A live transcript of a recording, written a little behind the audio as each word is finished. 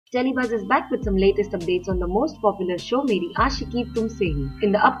Telebuzz is back with some latest updates on the most popular show Meri Aashiqui Tumse Hi.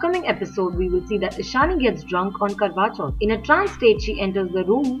 In the upcoming episode, we will see that Ishaani gets drunk on Karwa Chauth. In a trance state, she enters the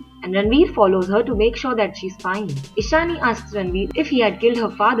room and Ranveer follows her to make sure that she's fine. Ishaani asks Ranveer if he had killed her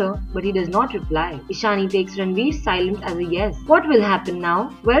father, but he does not reply. Ishaani takes Ranveer's silence as a yes. What will happen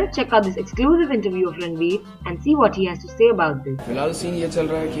now? Well, check out this exclusive interview of Ranveer and see what he has to say about this. फिलहाल scene ये चल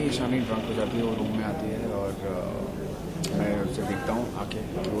रहा है कि Ishani drunk हो जाती है, वो रूम में आती है और मैं उसे देखता हूँ आके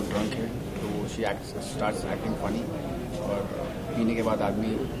कि वो ड्रंक है, तो शी स्टार्ट्स एक्टिंग फनी और पीने के बाद आदमी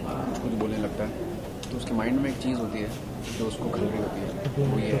कुछ बोलने लगता है, तो उसके माइंड में एक चीज़ होती है जो उसको खल रही होती है,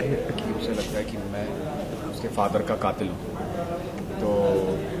 वो ये है कि उसे लगता है कि मैं उसके फादर का कातिल हूँ। तो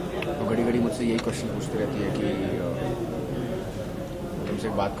घड़ी घड़ी मुझसे यही क्वेश्चन पूछती रहती है कि तुमसे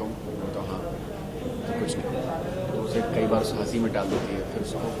एक बात कहूँ, तो हाँ, तो कुछ नहीं, तो उसे कई बार हंसी में डाल देती है। फिर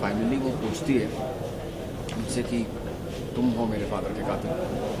उसको फाइनली वो पूछती है मुझसे कि तुम हो मेरे फादर के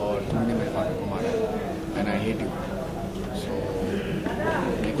कातिल और तुमने मेरे फादर को मारा है एंड आई हेट यू। सो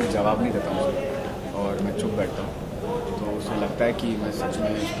मैं कोई जवाब नहीं देता उसे और मैं चुप बैठता हूँ, तो उसे लगता है कि मैं सच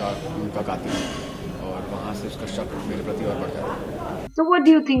में उनका कातिल हूँ और वहाँ से उसका शक मेरे प्रति और बढ़ जाता है। So what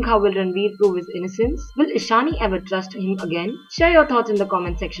do you think? How will Ranveer prove his innocence? Will Ishaani ever trust him again? Share your thoughts in the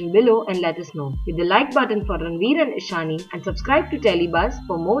comment section below and let us know. Hit the like button for Ranveer and Ishaani and subscribe to Telebuzz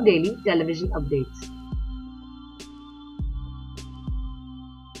for more daily television updates.